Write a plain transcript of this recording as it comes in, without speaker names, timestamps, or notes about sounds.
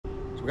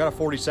got a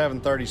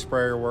 4730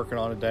 sprayer working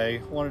on today.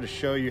 I wanted to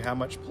show you how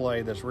much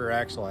play this rear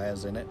axle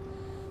has in it.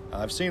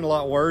 I've seen a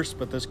lot worse,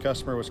 but this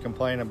customer was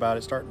complaining about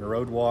it starting to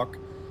road walk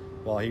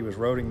while he was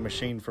roading the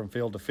machine from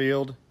field to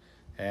field.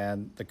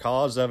 And the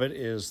cause of it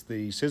is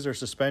the scissor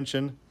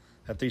suspension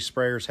that these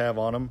sprayers have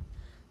on them.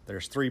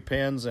 There's 3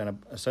 pins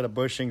and a set of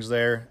bushings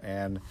there,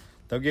 and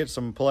they'll get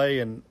some play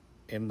in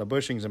the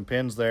bushings and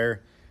pins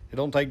there. It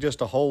don't take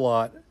just a whole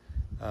lot.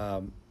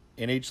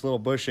 In each little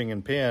bushing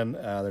and pin,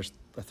 there's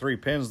the 3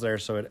 pins there,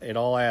 so it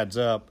all adds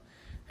up.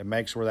 It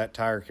makes where that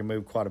tire can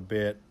move quite a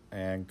bit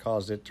and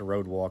cause it to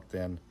road walk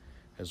then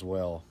as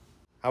well.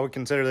 I would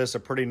consider this a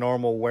pretty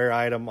normal wear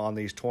item on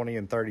these 20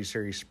 and 30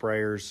 series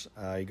sprayers.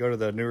 You go to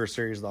the newer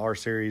series, the R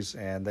series,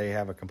 and they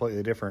have a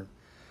completely different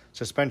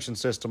suspension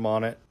system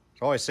on it.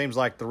 It always seems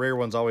like the rear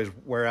ones always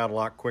wear out a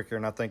lot quicker,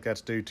 and I think that's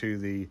due to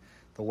the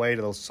weight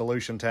of the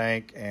solution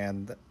tank,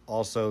 and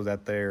also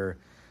that they're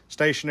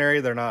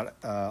stationary. They're not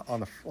on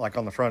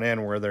the front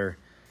end where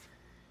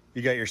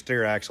you got your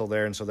steer axle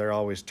there, and so they're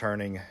always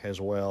turning as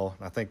well.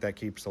 I think that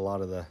keeps a lot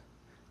of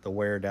the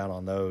wear down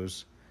on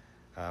those.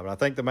 But I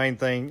think the main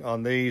thing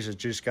on these is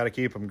just got to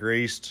keep them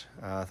greased.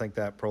 I think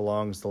that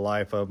prolongs the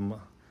life of them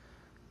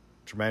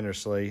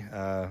tremendously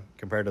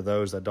compared to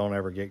those that don't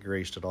ever get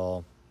greased at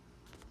all.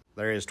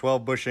 There is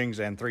 12 bushings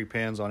and 3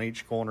 pins on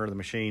each corner of the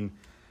machine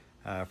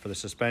for the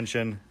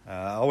suspension.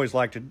 I always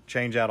like to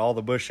change out all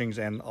the bushings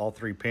and all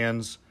 3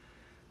 pins.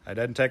 It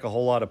doesn't take a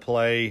whole lot of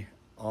play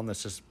on the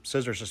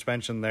scissor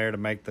suspension there to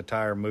make the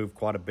tire move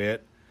quite a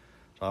bit.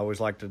 So I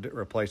always like to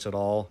replace it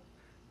all.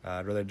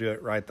 I'd rather do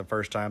it right the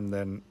first time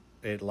than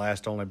it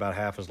lasts only about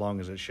half as long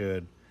as it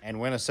should. And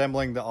when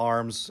assembling the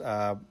arms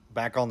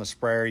back on the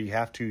sprayer, you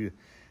have to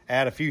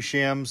add a few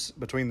shims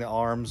between the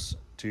arms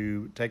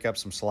to take up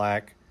some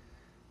slack.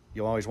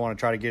 You always want to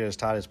try to get it as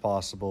tight as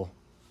possible.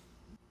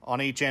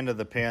 On each end of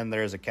the pin,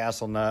 there is a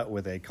castle nut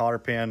with a cotter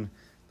pin.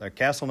 The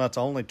castle nut's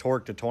only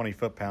torqued to 20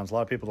 foot-pounds. A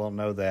lot of people don't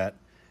know that,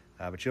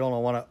 but you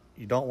don't want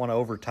to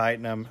over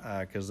tighten them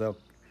because they'll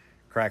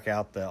crack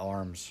out the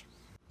arms.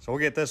 So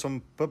we'll get this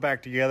one put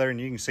back together,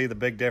 and you can see the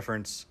big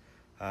difference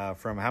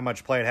from how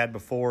much play it had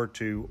before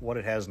to what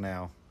it has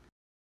now.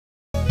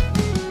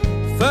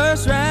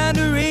 First round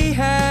of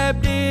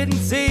rehab didn't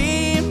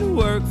seem to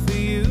work for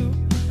you.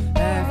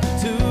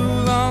 After 2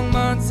 long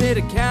months at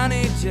a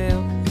county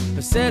jail, I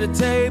set a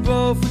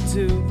table for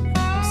 2.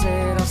 I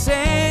said I'll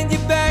send you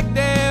back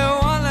there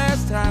one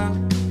last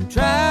time.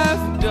 Try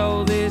for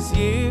gold this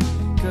year,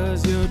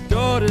 'cause your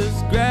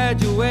daughter's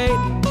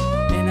graduating,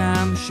 and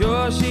I'm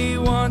sure she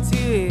wants you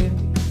here.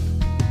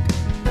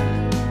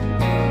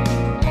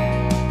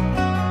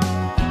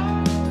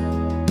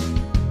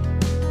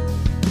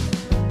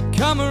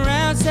 Come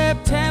around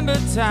September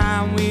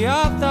time, we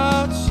all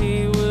thought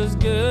she was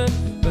good,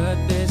 but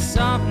there's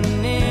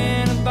something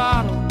in a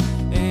bottle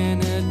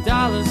in a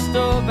dollar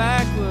store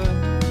backwood.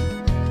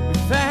 We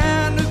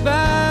found her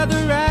by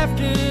the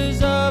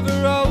rafters of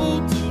a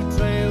old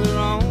 2-trailer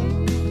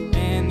home,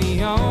 and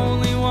the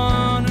only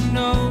one who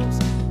knows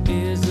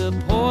is a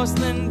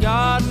porcelain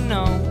garden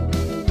gnome.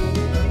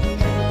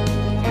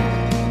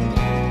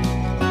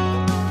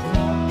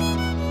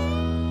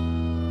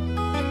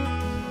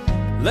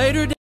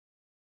 Later